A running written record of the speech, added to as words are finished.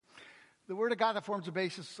The Word of God that forms the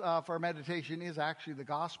basis for our meditation is actually the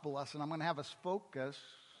gospel lesson. I'm going to have us focus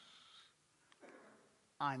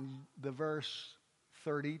on the verse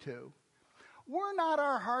 32. Were not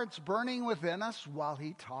our hearts burning within us while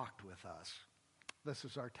he talked with us? This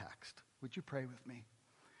is our text. Would you pray with me?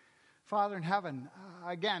 Father in heaven,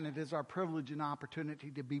 again, it is our privilege and opportunity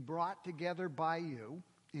to be brought together by you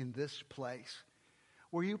in this place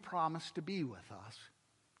where you promise to be with us,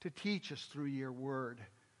 to teach us through your word,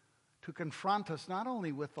 to confront us not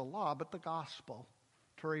only with the law, but the gospel,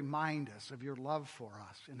 to remind us of your love for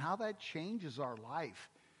us and how that changes our life,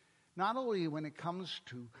 not only when it comes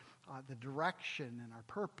to the direction and our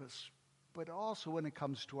purpose, but also when it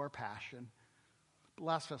comes to our passion.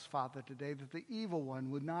 Bless us, Father, today, that the evil one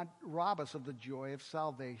would not rob us of the joy of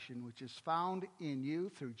salvation, which is found in you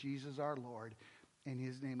through Jesus our Lord. In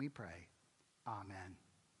his name we pray. Amen.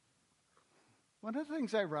 One of the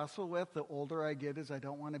things I wrestle with the older I get is I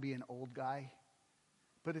don't want to be an old guy.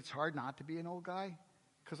 But it's hard not to be an old guy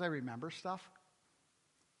because I remember stuff.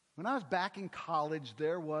 When I was back in college,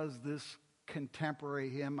 there was this contemporary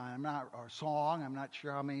hymn, or song, I'm not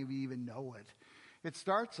sure how many of you even know it. It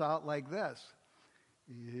starts out like this.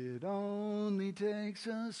 It only takes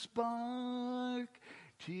a spark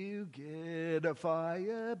to get a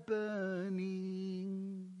fire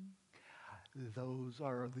burning. Those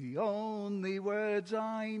are the only words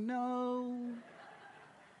I know,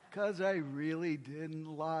 'cause I really didn't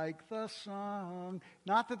like the song.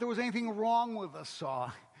 Not that there was anything wrong with the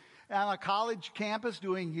song. On a college campus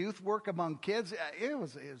doing youth work among kids, it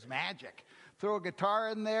was magic. Throw a guitar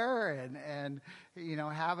in there and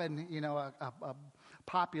having a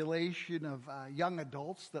population of young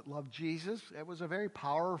adults that love Jesus. It was a very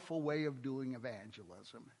powerful way of doing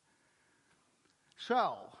evangelism.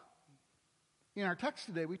 So, in our text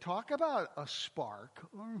today, we talk about a spark,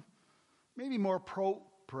 or maybe more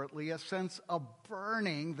appropriately, a sense of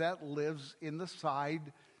burning that lives in the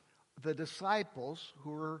side of the disciples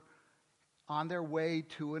who were on their way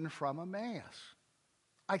to and from Emmaus.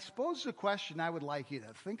 I suppose the question I would like you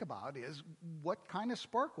to think about is, what kind of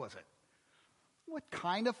spark was it? What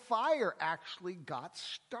kind of fire actually got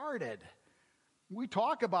started? We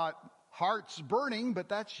talk about hearts burning, but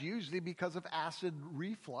that's usually because of acid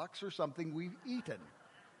reflux or something we've eaten.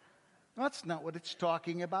 That's not what it's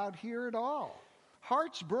talking about here at all.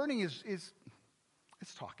 Hearts burning it's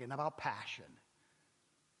talking about passion.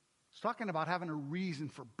 It's talking about having a reason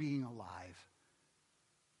for being alive,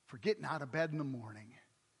 for getting out of bed in the morning.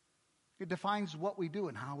 It defines what we do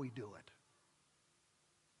and how we do it.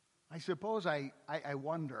 I suppose I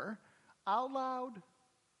wonder, out loud,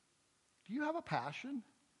 do you have a passion?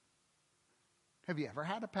 Have you ever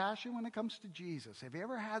had a passion when it comes to Jesus? Have you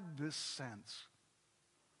ever had this sense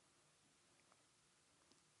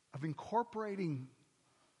of incorporating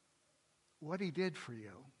what he did for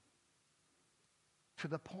you to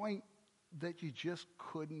the point that you just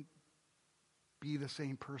couldn't be the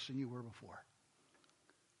same person you were before?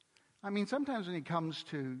 I mean, sometimes when it comes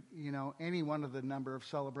to, any one of the number of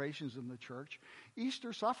celebrations in the church,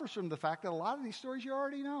 Easter suffers from the fact that a lot of these stories you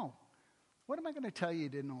already know. What am I going to tell you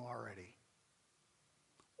didn't know already?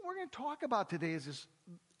 What we're going to talk about today is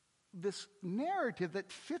this narrative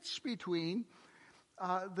that fits between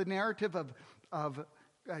the narrative of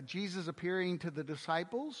Jesus appearing to the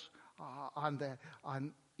disciples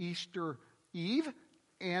on Easter Eve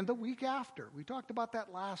and the week after. We talked about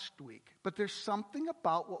that last week. But there's something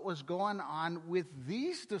about what was going on with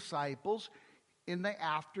these disciples in the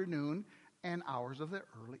afternoon and hours of the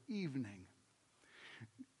early evening.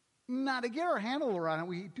 Now, to get our handle around it,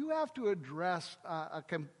 we do have to address a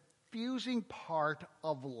confusing part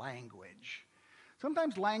of language.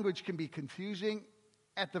 Sometimes language can be confusing.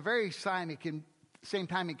 At the very same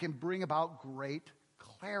time, it can bring about great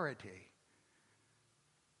clarity.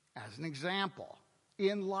 As an example,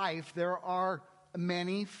 in life, there are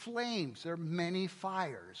many flames, there are many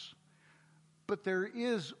fires, but there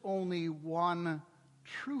is only one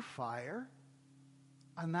true fire,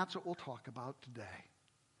 and that's what we'll talk about today.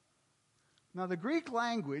 Now, the Greek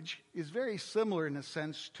language is very similar in a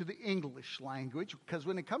sense to the English language, because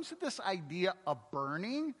when it comes to this idea of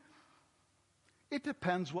burning, it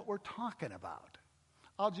depends what we're talking about.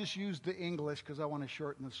 I'll just use the English because I want to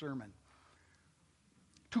shorten the sermon.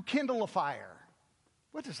 To kindle a fire.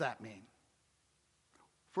 What does that mean?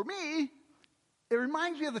 For me, it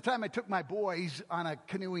reminds me of the time I took my boys on a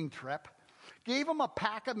canoeing trip, gave them a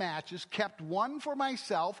pack of matches, kept one for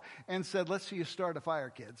myself, and said, "Let's see you start a fire,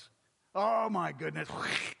 kids." Oh, my goodness.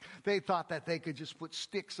 They thought that they could just put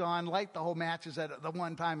sticks on, light the whole matches at the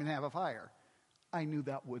one time and have a fire. I knew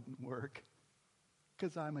that wouldn't work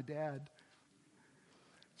because I'm a dad.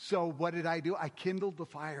 So what did I do? I kindled the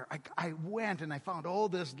fire. I went and I found all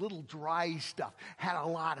this little dry stuff. Had a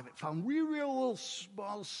lot of it. Found real little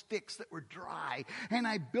small sticks that were dry. And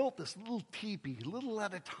I built this little teepee, little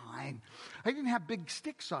at a time. I didn't have big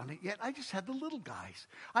sticks on it yet. I just had the little guys.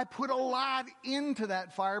 I put a lot into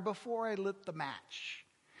that fire before I lit the match.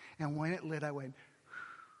 And when it lit, I went,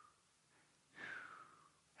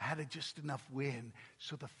 had just enough wind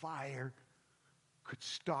so the fire could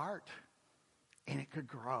start and it could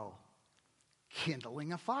grow.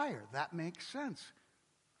 Kindling a fire, that makes sense.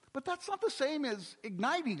 But that's not the same as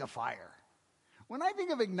igniting a fire. When I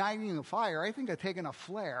think of igniting a fire, I think of taking a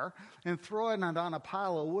flare and throwing it on a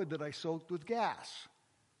pile of wood that I soaked with gas.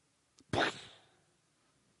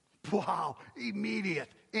 Wow, immediate,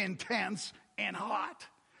 intense, and hot.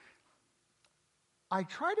 I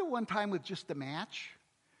tried it one time with just a match.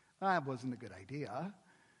 That wasn't a good idea,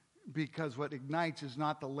 because what ignites is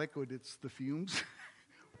not the liquid, it's the fumes.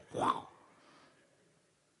 Wow.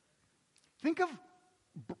 Think of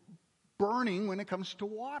burning when it comes to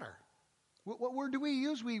water. What word do we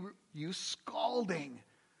use? We use scalding.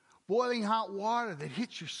 Boiling hot water that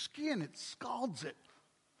hits your skin, it scalds it.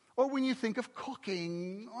 Or when you think of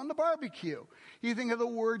cooking on the barbecue, you think of the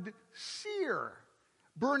word sear.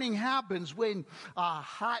 Burning happens when a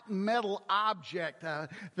hot metal object,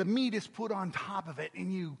 the meat is put on top of it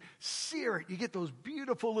and you sear it. You get those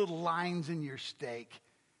beautiful little lines in your steak.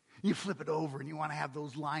 You flip it over and you want to have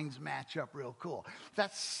those lines match up real cool.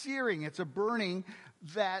 That's searing. It's a burning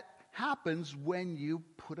that happens when you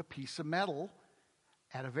put a piece of metal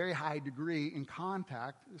at a very high degree in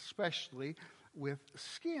contact, especially with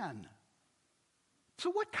skin. So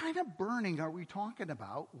what kind of burning are we talking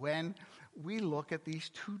about when we look at these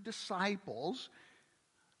two disciples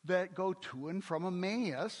that go to and from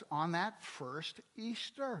Emmaus on that first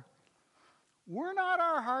Easter? Were not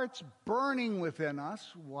our hearts burning within us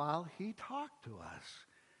while he talked to us?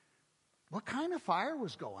 What kind of fire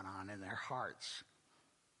was going on in their hearts?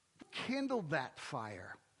 What kindled that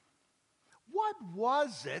fire? What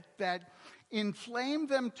was it that inflamed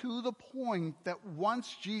them to the point that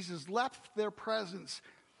once Jesus left their presence,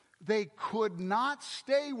 they could not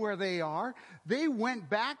stay where they are? They went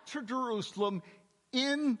back to Jerusalem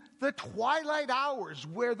in the twilight hours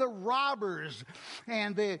where the robbers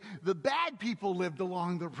and the bad people lived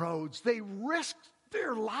along the roads. They risked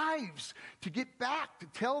their lives to get back to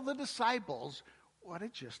tell the disciples what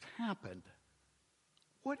had just happened.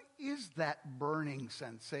 What is that burning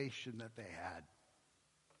sensation that they had?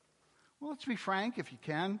 Well, let's be frank, if you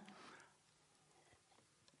can.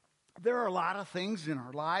 There are a lot of things in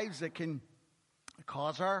our lives that can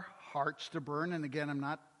cause our hearts to burn. And again, I'm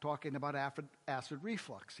not talking about acid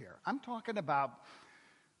reflux here. I'm talking about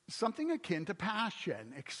something akin to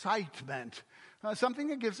passion, excitement, something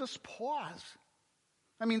that gives us pause.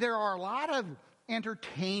 I mean, there are a lot of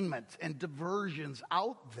entertainment and diversions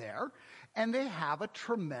out there, and they have a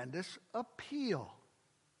tremendous appeal.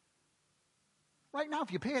 Right now,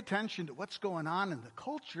 if you pay attention to what's going on in the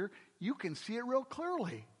culture, you can see it real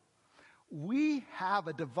clearly. We have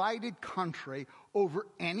a divided country over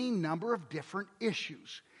any number of different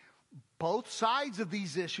issues. Both sides of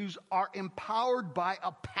these issues are empowered by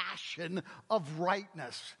a passion of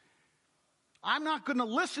rightness. I'm not going to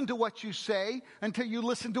listen to what you say until you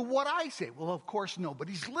listen to what I say. Well, of course,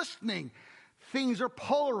 nobody's listening. Things are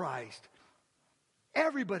polarized.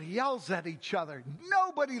 Everybody yells at each other.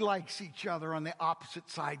 Nobody likes each other on the opposite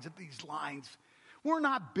sides of these lines. We're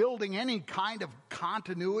not building any kind of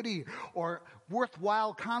continuity or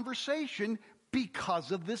worthwhile conversation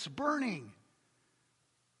because of this burning.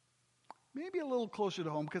 Maybe a little closer to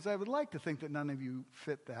home, because I would like to think that none of you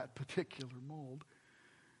fit that particular mold.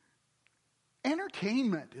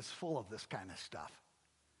 Entertainment is full of this kind of stuff.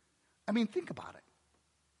 I mean, think about it.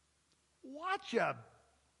 Watch a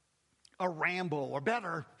Rambo, or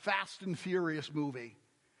better, Fast and Furious movie.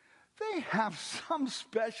 They have some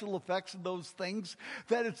special effects in those things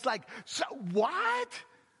that it's like, so what?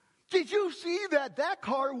 Did you see that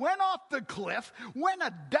car went off the cliff, went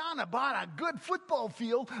down about a good football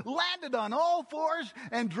field, landed on all fours,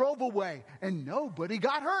 and drove away, and nobody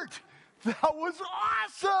got hurt? That was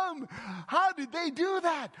awesome! How did they do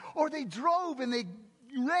that? Or they drove and they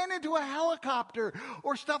ran into a helicopter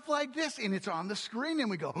or stuff like this, and it's on the screen, and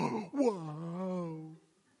we go, whoa.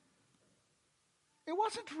 It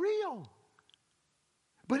wasn't real.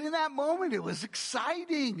 But in that moment, it was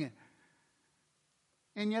exciting.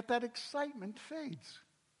 And yet that excitement fades.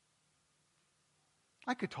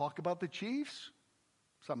 I could talk about the Chiefs.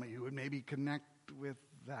 Some of you would maybe connect with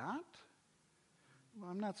that. Well,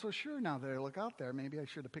 I'm not so sure now that I look out there. Maybe I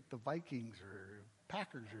should have picked the Vikings or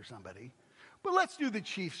Packers or somebody. But let's do the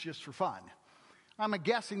Chiefs just for fun. I'm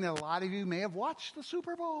guessing that a lot of you may have watched the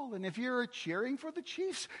Super Bowl. And if you're cheering for the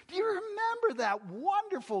Chiefs, do you remember that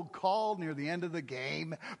wonderful call near the end of the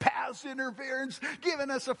game? Pass interference,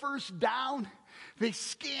 giving us a first down. They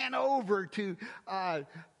scan over to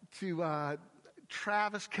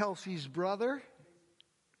Travis Kelce's brother,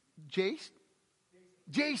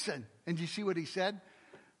 Jason. And do you see what he said?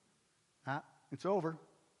 It's over.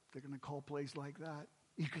 They're going to call plays like that.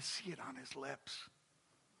 You could see it on his lips.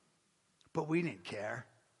 But we didn't care.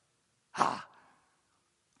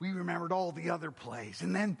 We remembered all the other plays.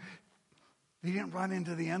 And then they didn't run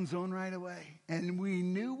into the end zone right away. And we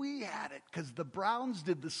knew we had it because the Browns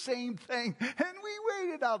did the same thing. And we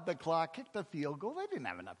waited out the clock, kicked a field goal. They didn't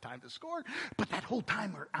have enough time to score. But that whole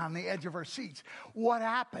time we're on the edge of our seats. What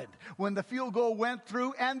happened when the field goal went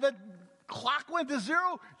through and the clock went to 0?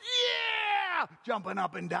 Yeah! Jumping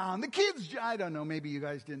up and down. The kids, I don't know, maybe you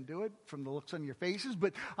guys didn't do it from the looks on your faces,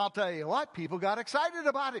 but I'll tell you what, people got excited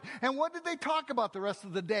about it. And what did they talk about the rest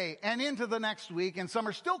of the day and into the next week? And some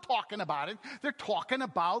are still talking about it. They're talking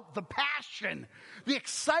about the passion, the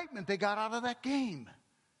excitement they got out of that game.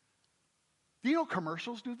 Do you know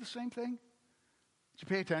commercials do the same thing? Did you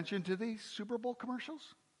pay attention to these Super Bowl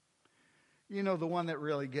commercials? You know, the one that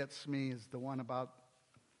really gets me is the one about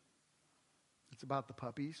the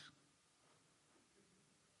puppies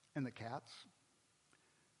and the cats.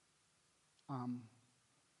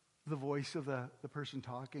 The voice of the person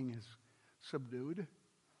talking is subdued.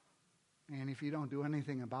 And if you don't do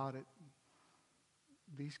anything about it,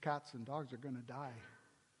 these cats and dogs are going to die.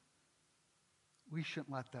 We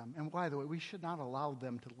shouldn't let them. And by the way, we should not allow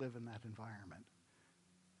them to live in that environment.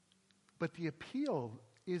 But the appeal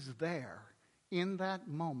is there in that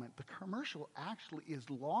moment. The commercial actually is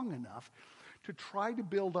long enough to try to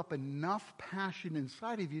build up enough passion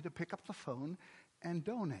inside of you to pick up the phone and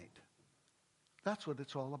donate. That's what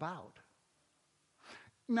it's all about.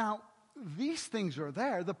 Now, these things are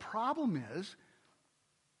there. The problem is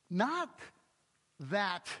not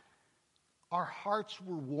that our hearts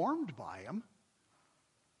were warmed by them.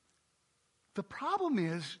 The problem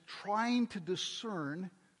is trying to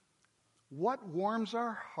discern what warms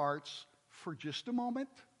our hearts for just a moment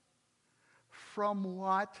from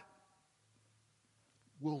what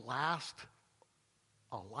will last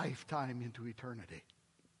a lifetime into eternity.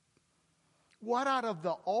 What out of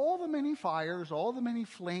all the many fires, all the many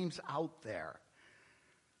flames out there,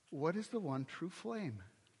 what is the one true flame?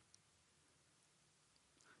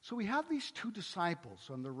 So we have these two disciples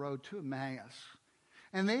on the road to Emmaus,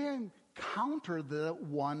 and they encounter the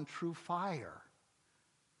one true fire.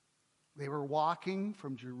 They were walking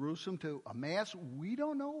from Jerusalem to Emmaus. We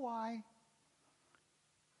don't know why.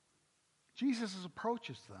 Jesus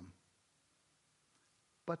approaches them,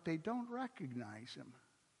 but they don't recognize him.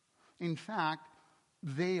 In fact,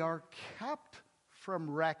 they are kept from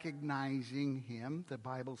recognizing him, the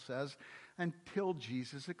Bible says, until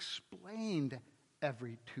Jesus explained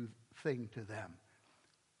everything to them.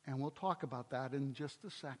 And we'll talk about that in just a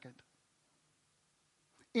second.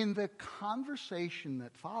 In the conversation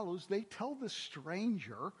that follows, they tell the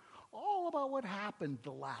stranger all about what happened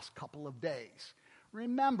the last couple of days.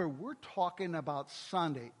 Remember, we're talking about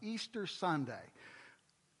Sunday, Easter Sunday.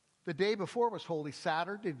 The day before was Holy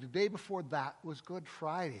Saturday. The day before that was Good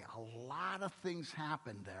Friday. A lot of things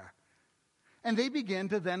happened there. And they begin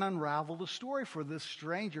to then unravel the story for this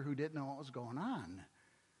stranger who didn't know what was going on.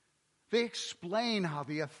 They explain how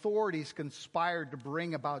the authorities conspired to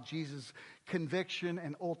bring about Jesus' conviction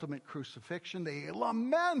and ultimate crucifixion. They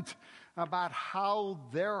lament about how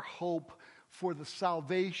their hope for the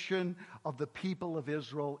salvation of the people of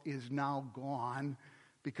Israel is now gone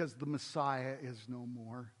because the Messiah is no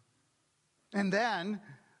more. And then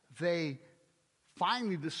they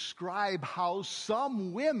finally describe how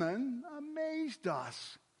some women amazed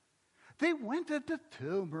us. They went to the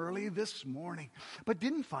tomb early this morning, but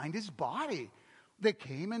didn't find his body. They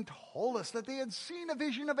came and told us that they had seen a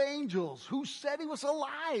vision of angels who said he was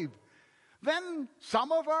alive. Then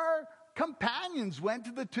some of our companions went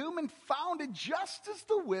to the tomb and found it just as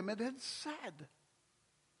the women had said.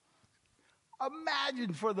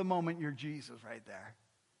 Imagine for the moment you're Jesus right there.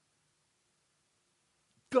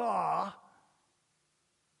 Duh.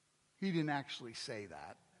 He didn't actually say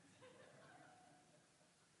that.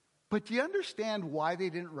 But do you understand why they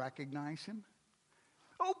didn't recognize him?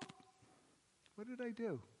 Oh, what did I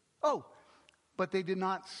do? Oh, but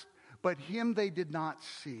him they did not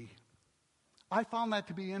see. I found that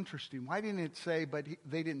to be interesting. Why didn't it say, but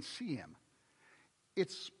they didn't see him?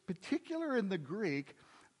 It's particular in the Greek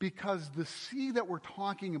because the see that we're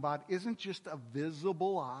talking about isn't just a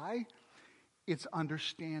visible eye, it's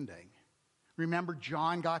understanding. Remember,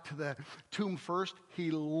 John got to the tomb first.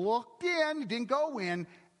 He looked in, didn't go in,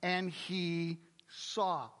 and he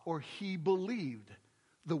saw, or he believed.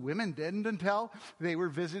 The women didn't until they were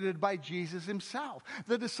visited by Jesus himself.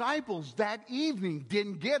 The disciples that evening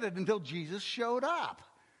didn't get it until Jesus showed up.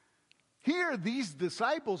 Here, these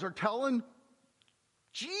disciples are telling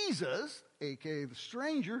Jesus, aka the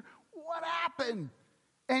stranger, what happened.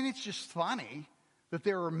 And it's just funny that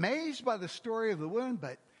they were amazed by the story of the woman,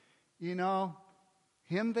 but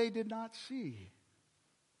him they did not see.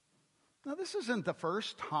 Now, this isn't the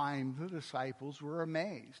first time the disciples were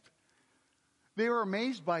amazed. They were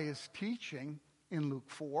amazed by his teaching in Luke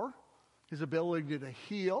 4, his ability to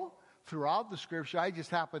heal throughout the scripture. I just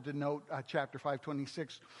happened to note chapter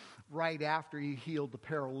 5:26 right after he healed the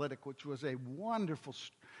paralytic, which was a wonderful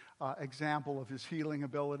example of his healing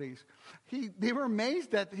abilities. They were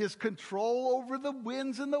amazed at his control over the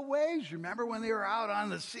winds and the waves. Remember when they were out on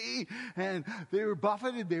the sea and they were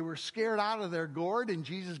buffeted, they were scared out of their gourd, and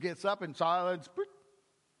Jesus gets up in silence.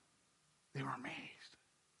 They were amazed.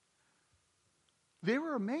 They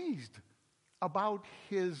were amazed about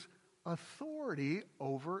his authority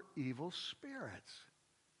over evil spirits.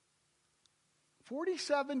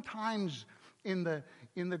 47 times in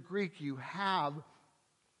the Greek you have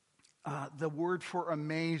the word for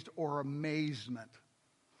amazed or amazement.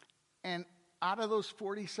 And out of those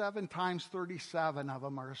 47 times, 37 of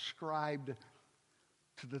them are ascribed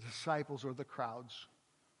to the disciples or the crowds.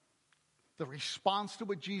 The response to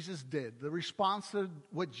what Jesus did, the response to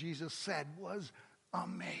what Jesus said was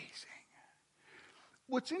amazing.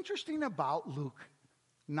 What's interesting about Luke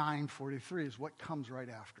 9:43 is what comes right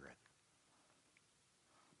after it.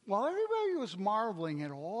 While everybody was marveling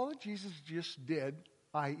at all that Jesus just did,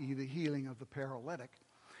 i.e. the healing of the paralytic,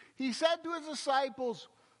 he said to his disciples,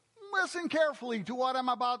 listen carefully to what I'm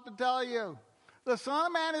about to tell you. The Son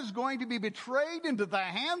of Man is going to be betrayed into the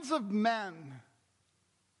hands of men.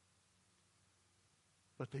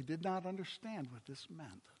 But they did not understand what this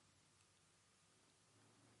meant.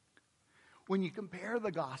 When you compare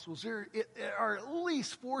the Gospels, there are at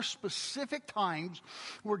least 4 specific times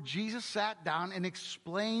where Jesus sat down and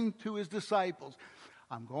explained to his disciples,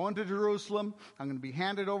 I'm going to Jerusalem. I'm going to be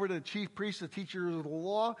handed over to the chief priests, the teachers of the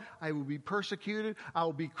law. I will be persecuted. I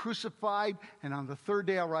will be crucified. And on the 3rd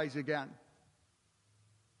day, I'll rise again.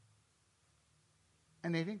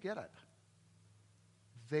 And they didn't get it.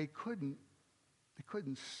 They couldn't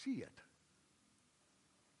see it.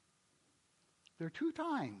 There are 2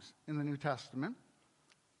 times in the New Testament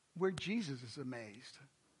where Jesus is amazed.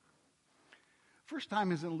 First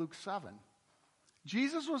time is in Luke 7.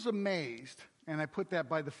 Jesus was amazed, and I put that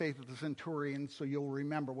by the faith of the centurion so you'll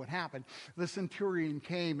remember what happened. The centurion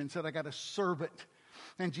came and said, I got a servant.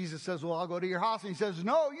 And Jesus says, well, I'll go to your house. And he says,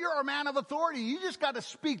 no, you're a man of authority. You just got to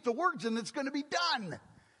speak the words and it's going to be done.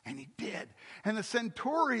 And he did. And the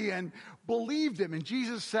centurion believed him. And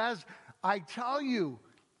Jesus says, I tell you,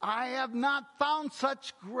 I have not found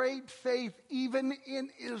such great faith even in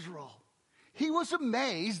Israel. He was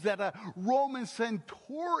amazed that a Roman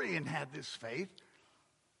centurion had this faith.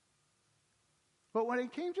 But when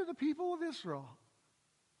it came to the people of Israel,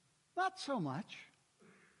 not so much.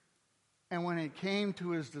 And when it came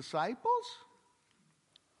to his disciples,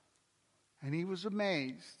 and he was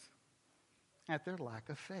amazed at their lack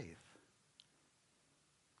of faith.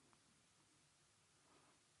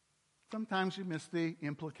 Sometimes we miss the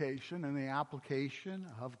implication and the application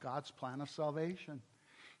of God's plan of salvation,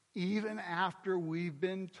 even after we've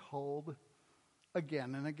been told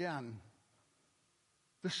again and again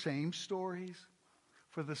the same stories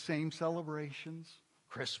for the same celebrations,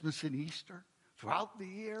 Christmas and Easter, throughout the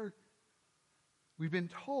year. We've been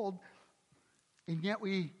told, and yet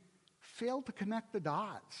we fail to connect the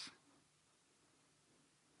dots.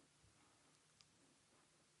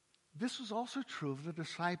 This was also true of the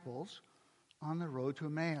disciples on the road to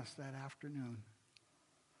Emmaus that afternoon.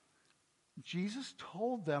 Jesus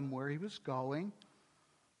told them where he was going,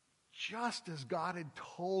 just as God had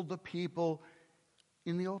told the people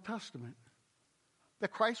in the Old Testament.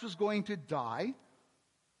 That Christ was going to die,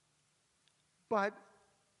 but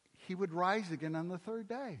he would rise again on the 3rd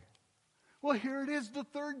day. Well, here it is, the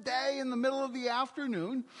 3rd day in the middle of the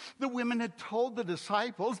afternoon. The women had told the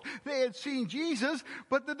disciples they had seen Jesus,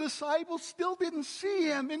 but the disciples still didn't see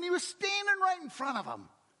him, and he was standing right in front of them.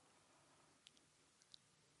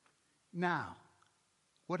 Now,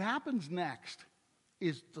 what happens next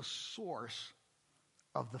is the source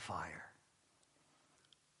of the fire.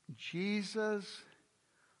 Jesus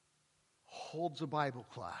holds a Bible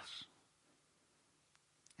class.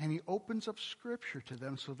 And he opens up Scripture to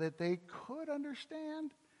them so that they could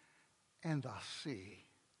understand and thus see.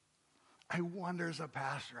 I wonder, as a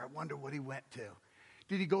pastor, I wonder what he went to.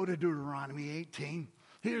 Did he go to Deuteronomy 18?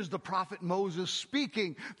 Here's the prophet Moses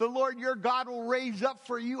speaking. The Lord your God will raise up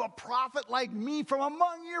for you a prophet like me from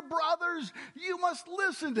among your brothers. You must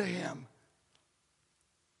listen to him.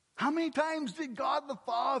 How many times did God the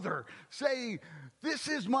Father say, this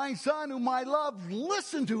is my son whom I love,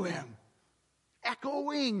 listen to him?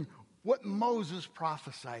 Echoing what Moses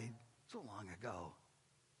prophesied so long ago.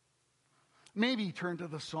 Maybe turn to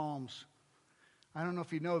the Psalms. I don't know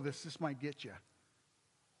if you know this. This might get you.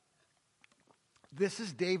 This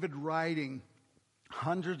is David writing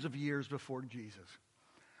hundreds of years before Jesus.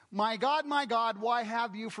 My God, why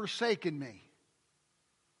have you forsaken me?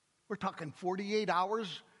 We're talking 48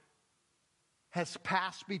 hours has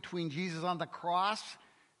passed between Jesus on the cross.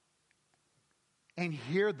 And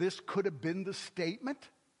here this could have been the statement.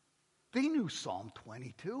 They knew Psalm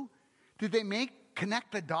 22. Did they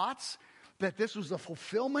connect the dots that this was the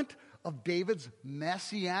fulfillment of David's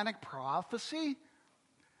messianic prophecy?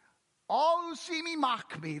 All who see me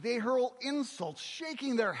mock me. They hurl insults,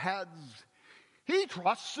 shaking their heads. He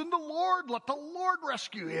trusts in the Lord. Let the Lord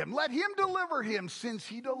rescue him. Let him deliver him, since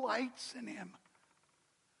he delights in him.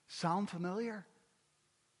 Sound familiar?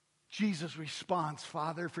 Jesus responds,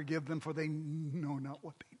 Father, forgive them, for they know not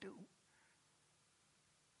what they do.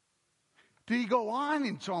 Did he go on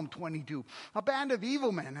in Psalm 22? A band of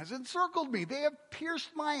evil men has encircled me. They have pierced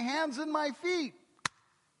my hands and my feet.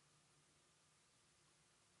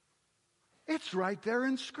 It's right there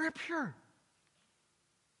in Scripture.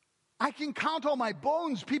 I can count all my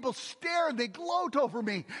bones. People stare. They gloat over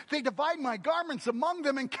me. They divide my garments among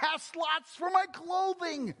them and cast lots for my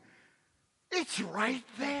clothing. It's right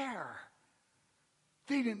there.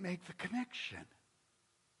 They didn't make the connection.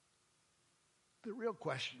 The real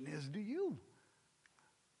question is, do you?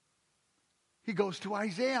 He goes to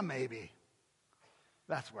Isaiah, maybe.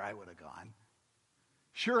 That's where I would have gone.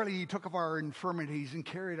 Surely he took up our infirmities and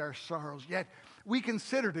carried our sorrows. Yet we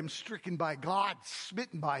considered him stricken by God,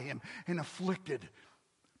 smitten by him, and afflicted.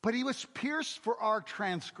 But he was pierced for our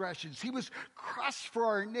transgressions. He was crushed for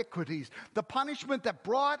our iniquities. The punishment that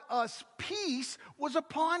brought us peace was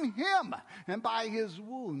upon him. And by his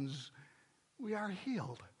wounds we are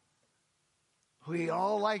healed. We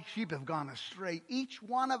all like sheep have gone astray. Each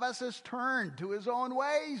one of us has turned to his own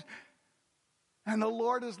ways. And the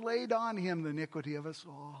Lord has laid on him the iniquity of us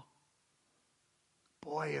all.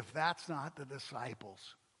 Boy, if that's not the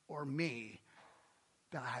disciples or me,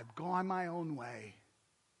 that I've gone my own way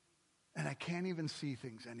and I can't even see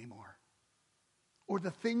things anymore. Or the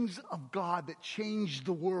things of God that changed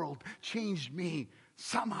the world, changed me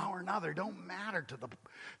somehow or another, don't matter to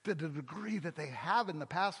the degree that they have in the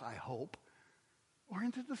past, I hope, or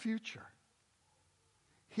into the future.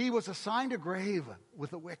 He was assigned a grave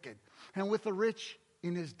with the wicked and with the rich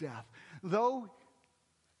in his death. Though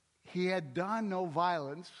he had done no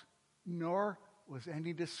violence, nor was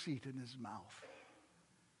any deceit in his mouth.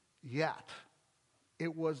 Yet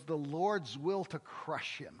it was the Lord's will to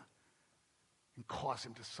crush him and cause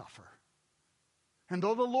him to suffer. And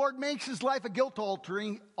though the Lord makes his life a guilt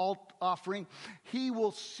offering, he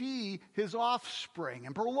will see his offspring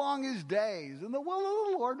and prolong his days, and the will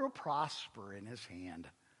of the Lord will prosper in his hand.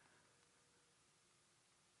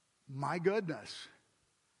 My goodness,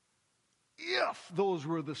 if those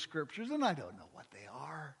were the scriptures, and I don't know what they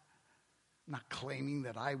are, I'm not claiming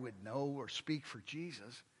that I would know or speak for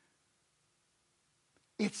Jesus.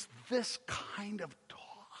 It's this kind of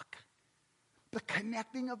talk, the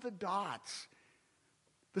connecting of the dots,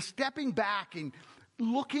 the stepping back and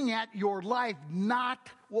looking at your life, not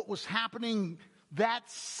what was happening that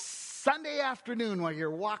Sunday afternoon while you're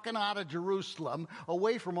walking out of Jerusalem,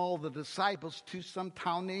 away from all the disciples, to some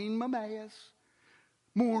town named Emmaus,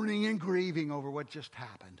 mourning and grieving over what just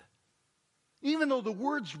happened. Even though the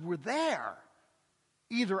words were there,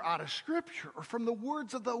 either out of Scripture or from the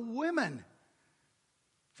words of the women,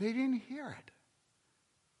 they didn't hear it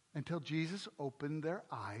until Jesus opened their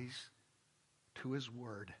eyes to his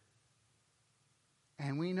word.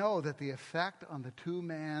 And we know that the effect on the two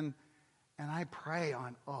men, and I pray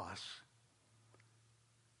on us,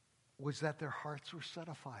 was that their hearts were set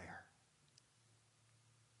afire.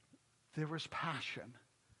 There was passion.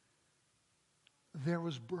 There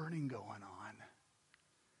was burning going on.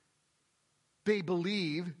 They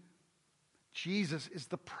believe Jesus is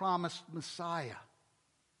the promised Messiah.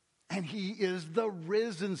 And he is the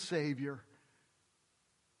risen Savior.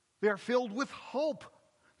 They're filled with hope.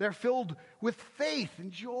 They're filled with faith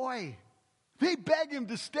and joy. They beg him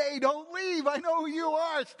to stay. Don't leave. I know who you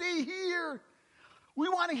are. Stay here. We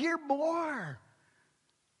want to hear more.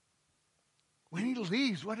 When he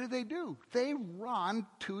leaves, what do? They run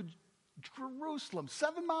to Jerusalem,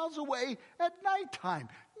 7 miles away at nighttime.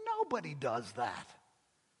 Nobody does that.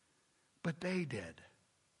 But they did.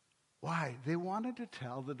 Why? They wanted to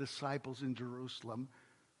tell the disciples in Jerusalem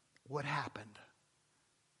what happened.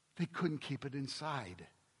 They couldn't keep it inside.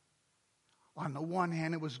 On the one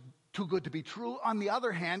hand, it was too good to be true. On the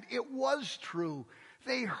other hand, it was true.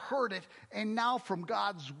 They heard it, and now from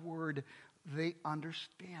God's word, they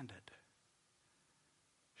understand it.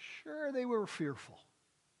 Sure, they were fearful.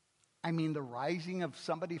 I mean, the rising of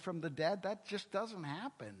somebody from the dead, that just doesn't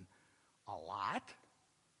happen a lot.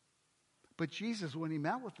 But Jesus, when he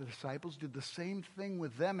met with the disciples, did the same thing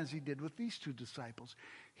with them as he did with these two disciples.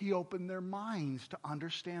 He opened their minds to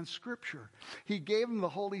understand Scripture. He gave them the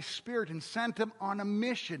Holy Spirit and sent them on a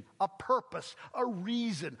mission, a purpose, a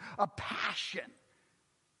reason, a passion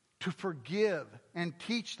to forgive and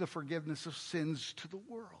teach the forgiveness of sins to the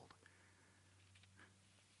world.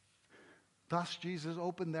 Thus, Jesus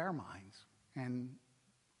opened their minds and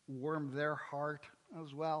warmed their heart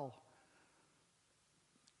as well.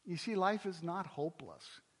 You see, life is not hopeless.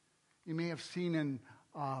 You may have seen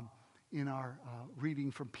in our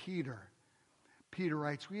reading from Peter. Peter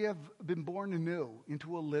writes, we have been born anew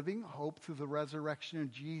into a living hope through the resurrection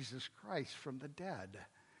of Jesus Christ from the dead.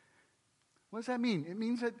 What does that mean? It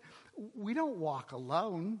means that we don't walk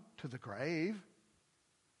alone to the grave.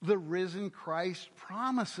 The risen Christ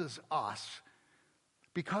promises us,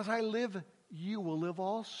 because I live, you will live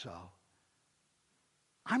also.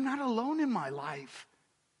 I'm not alone in my life.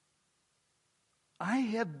 I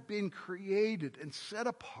have been created and set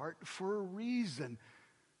apart for a reason,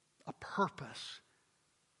 a purpose,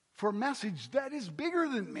 for a message that is bigger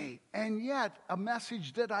than me, and yet a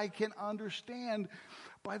message that I can understand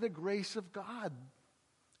by the grace of God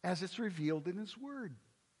as it's revealed in His Word.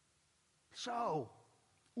 So,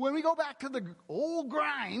 when we go back to the old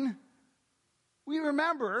grind, we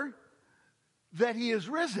remember that He is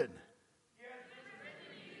risen.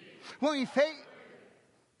 When we face,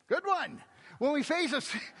 good one. When we face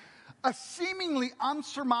a seemingly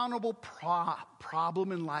unsurmountable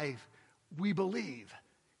problem in life, we believe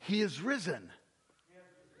He is risen.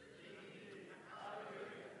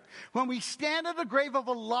 When we stand at the grave of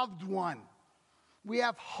a loved one, we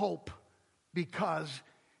have hope because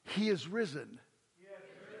He is risen.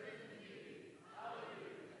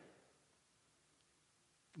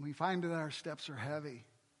 We find that our steps are heavy.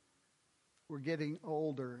 We're getting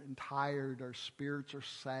older and tired. Our spirits are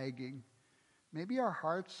sagging. Maybe our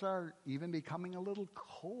hearts are even becoming a little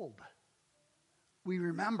cold. We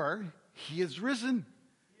remember He is risen.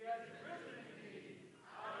 He has risen indeed.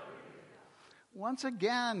 Once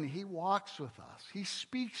again, He walks with us. He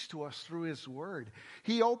speaks to us through His Word.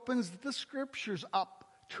 He opens the Scriptures up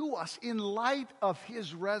to us in light of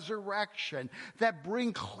His resurrection that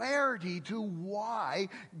bring clarity to why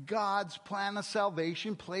God's plan of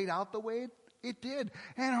salvation played out the way it did.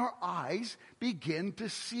 And our eyes begin to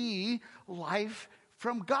see life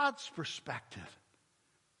from God's perspective.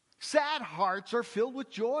 Sad hearts are filled with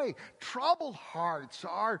joy. Troubled hearts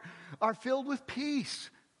are filled with peace.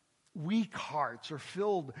 Weak hearts are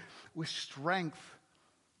filled with strength.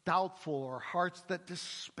 Doubtful or hearts that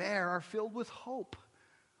despair are filled with hope.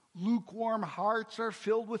 Lukewarm hearts are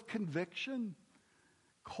filled with conviction.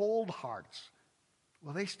 Cold hearts,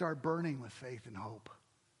 well, they start burning with faith and hope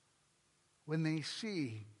when they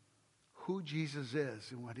see who Jesus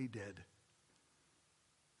is and what He did.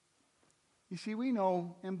 You see, we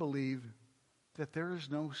know and believe that there is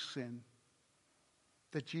no sin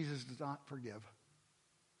that Jesus does not forgive.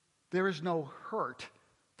 There is no hurt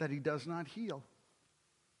that He does not heal.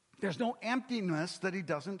 There's no emptiness that He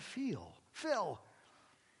doesn't fill.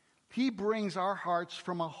 He brings our hearts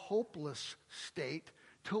from a hopeless state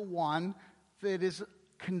to one that is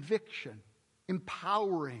conviction,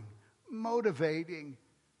 empowering, motivating,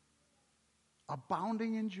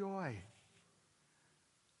 abounding in joy.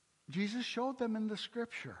 Jesus showed them in the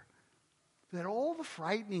Scripture that all the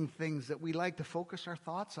frightening things that we like to focus our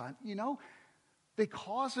thoughts on, they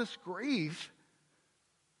cause us grief,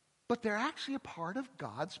 but they're actually a part of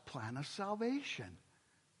God's plan of salvation.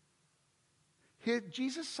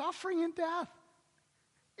 Jesus' suffering and death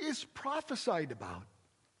is prophesied about.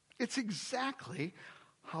 It's exactly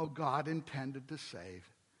how God intended to save.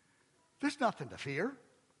 There's nothing to fear.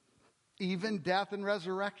 Even death and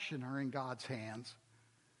resurrection are in God's hands.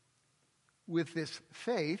 With this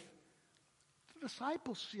faith,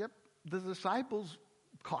 the disciples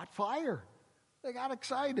caught fire. They got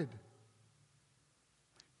excited.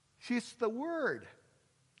 See, it's the Word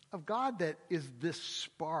of God that is this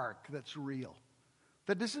spark that's real.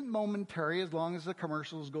 That isn't momentary as long as the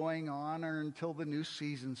commercial's going on or until the new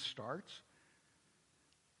season starts.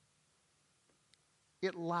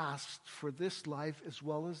 It lasts for this life as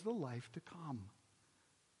well as the life to come.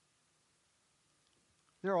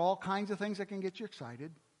 There are all kinds of things that can get you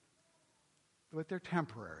excited, but they're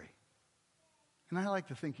temporary. And I like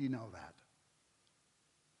to think you know that.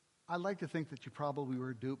 I like to think that you probably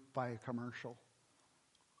were duped by a commercial.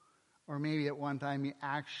 Or maybe at one time you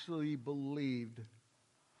actually believed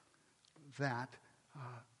that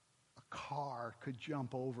a car could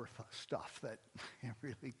jump over stuff that it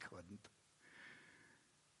really couldn't.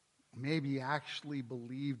 Maybe you actually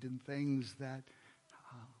believed in things that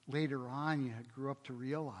later on you grew up to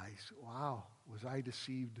realize, wow, was I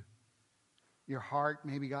deceived? Your heart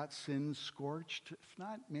maybe got sin scorched, if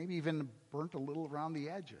not, maybe even burnt a little around the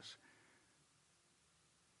edges.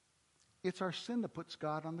 It's our sin that puts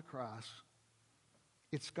God on the cross.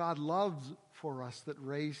 It's God's love for us that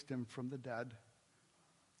raised him from the dead.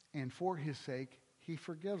 And for his sake, he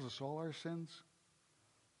forgives us all our sins.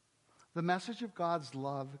 The message of God's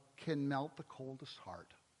love can melt the coldest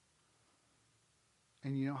heart.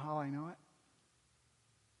 And you know how I know it?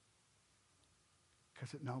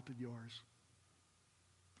 Because it melted yours.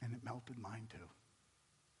 And it melted mine too.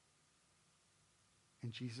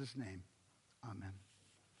 In Jesus' name, amen.